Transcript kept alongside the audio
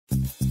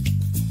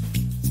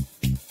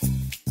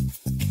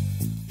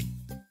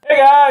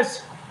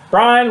guys,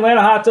 Brian,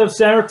 Atlanta Hot Tub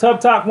Center, Tub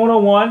Talk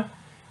 101,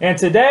 and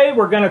today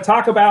we're going to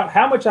talk about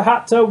how much a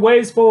hot tub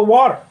weighs full of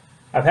water.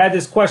 I've had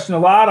this question a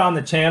lot on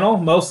the channel.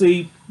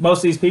 Mostly, most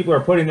of these people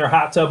are putting their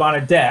hot tub on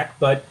a deck,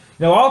 but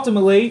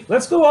ultimately,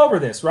 let's go over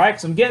this, right?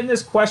 Because I'm getting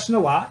this question a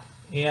lot,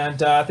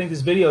 and I think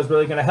this video is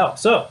really going to help.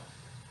 So,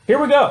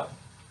 here we go.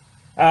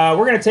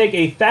 We're going to take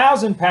a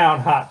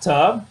 1,000-pound hot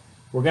tub.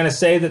 We're going to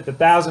say that the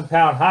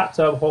 1,000-pound hot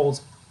tub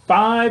holds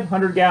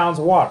 500 gallons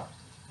of water,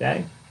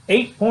 okay?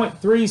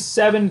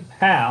 8.37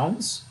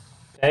 pounds,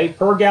 okay,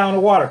 per gallon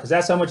of water, because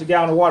that's how much a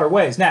gallon of water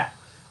weighs. Now,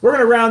 we're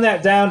going to round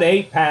that down to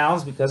 8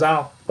 pounds because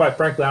quite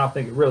frankly, I don't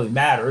think it really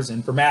matters,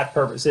 and for math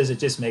purposes, it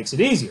just makes it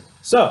easier.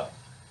 So,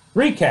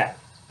 recap,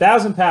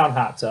 1,000-pound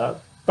hot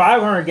tub,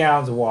 500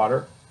 gallons of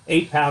water,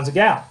 8 pounds a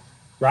gallon,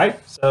 right?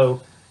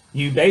 So,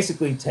 you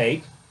basically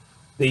take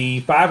the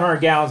 500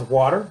 gallons of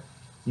water,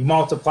 you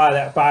multiply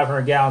that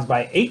 500 gallons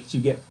by 8,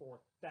 you get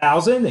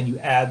 4,000, then you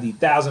add the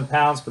 1,000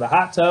 pounds for the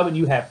hot tub, and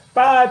you have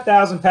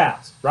 5,000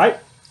 pounds, right?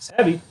 It's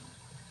heavy.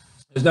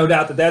 There's no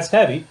doubt that that's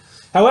heavy.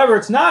 However,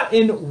 it's not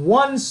in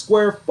 1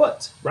 square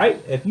foot,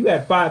 right? If you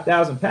had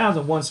 5,000 pounds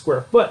in 1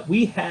 square foot,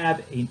 we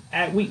have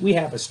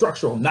a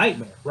structural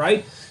nightmare,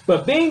 right?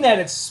 But being that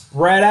it's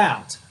spread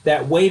out,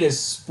 that weight is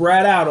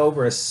spread out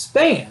over a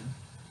span,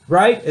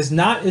 right, is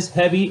not as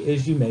heavy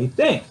as you may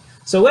think.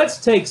 So let's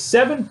take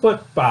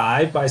 7'5"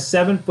 by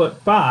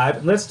 7'5",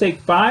 and let's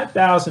take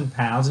 5,000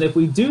 pounds. And if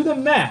we do the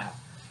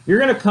math, you're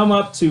going to come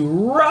up to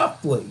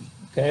roughly,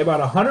 okay,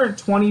 about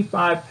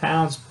 125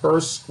 pounds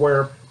per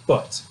square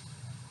foot.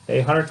 Okay,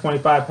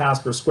 125 pounds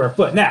per square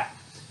foot. Now,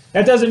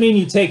 that doesn't mean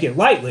you take it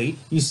lightly.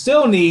 You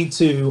still need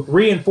to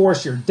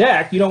reinforce your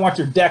deck. You don't want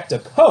your deck to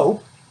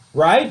cope,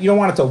 right? You don't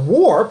want it to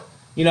warp.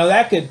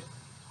 That could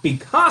be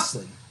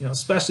costly.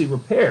 Especially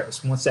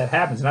repairs once that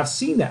happens. And I've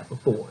seen that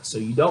before. So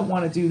you don't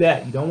want to do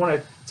that. You don't want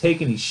to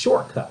take any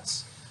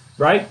shortcuts,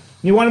 right?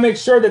 You want to make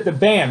sure that the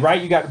band,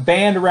 right? You got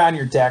band around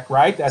your deck,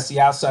 right? That's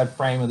the outside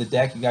frame of the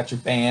deck. You got your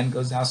band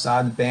goes outside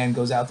and the band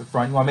goes out the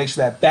front. You want to make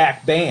sure that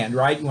back band,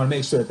 right? You want to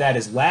make sure that that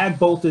is lag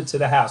bolted to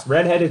the house,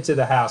 red-headed to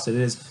the house. It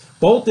is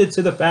bolted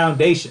to the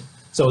foundation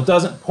so it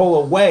doesn't pull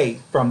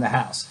away from the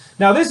house.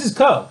 Now, this is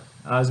code.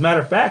 As a matter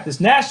of fact, it's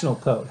national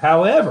code.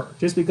 However,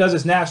 just because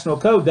it's national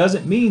code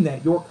doesn't mean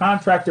that your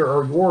contractor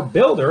or your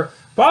builder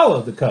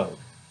followed the code.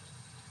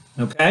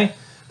 Okay?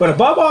 But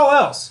above all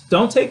else,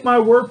 don't take my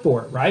word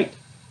for it, right?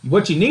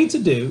 What you need to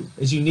do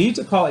is you need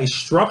to call a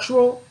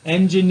structural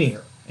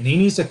engineer, and he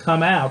needs to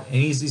come out and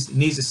he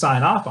needs to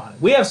sign off on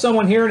it. We have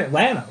someone here in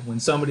Atlanta when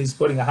somebody's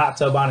putting a hot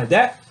tub on a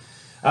deck.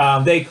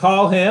 They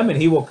call him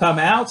and he will come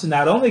out, and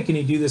not only can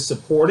he do the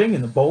supporting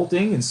and the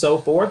bolting and so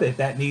forth, if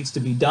that needs to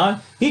be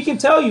done, he can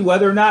tell you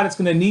whether or not it's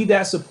going to need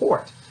that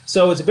support.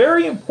 So it's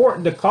very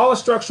important to call a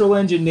structural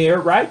engineer,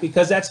 right?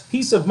 Because that's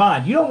peace of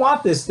mind. You don't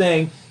want this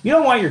thing, you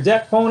don't want your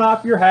deck pulling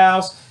off your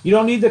house, you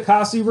don't need the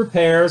costly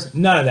repairs,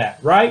 none of that,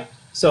 right?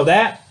 So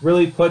that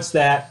really puts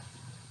that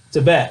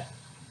to bed,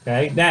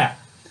 okay? Now,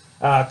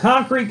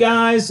 concrete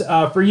guys,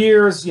 for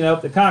years,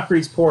 if the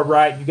concrete's poured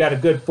right, you got a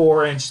good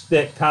 4-inch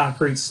thick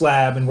concrete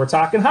slab, and we're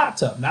talking hot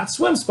tub, not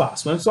swim spa.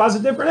 Swim spa's a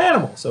different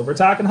animal. So if we're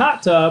talking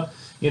hot tub,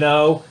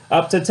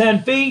 up to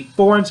 10 feet,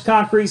 4-inch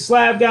concrete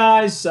slab,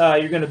 guys,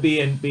 you're going to be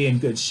in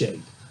good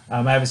shape.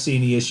 I haven't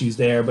seen any issues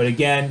there, but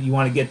again, you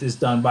want to get this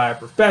done by a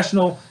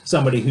professional,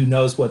 somebody who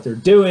knows what they're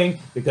doing,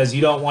 because you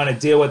don't want to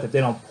deal with if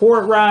they don't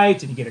pour it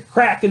right, and you get a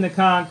crack in the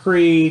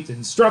concrete,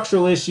 and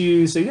structural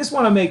issues. So you just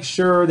want to make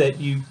sure that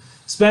you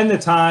spend the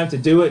time to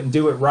do it and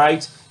do it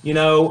right.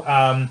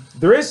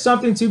 There is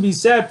something to be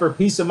said for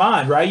peace of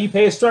mind, right? You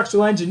pay a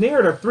structural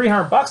engineer to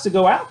 $300 to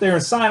go out there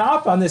and sign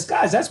off on this,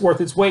 guys. That's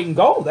worth its weight in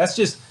gold. That's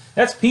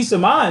peace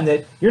of mind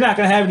that you're not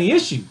going to have any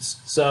issues.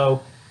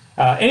 So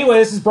anyway,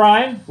 this is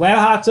Brian,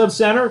 Atlanta Hot Tub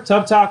Center,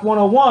 Tub Talk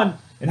 101,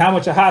 and how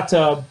much a hot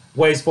tub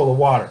weighs full of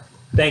water.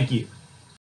 Thank you.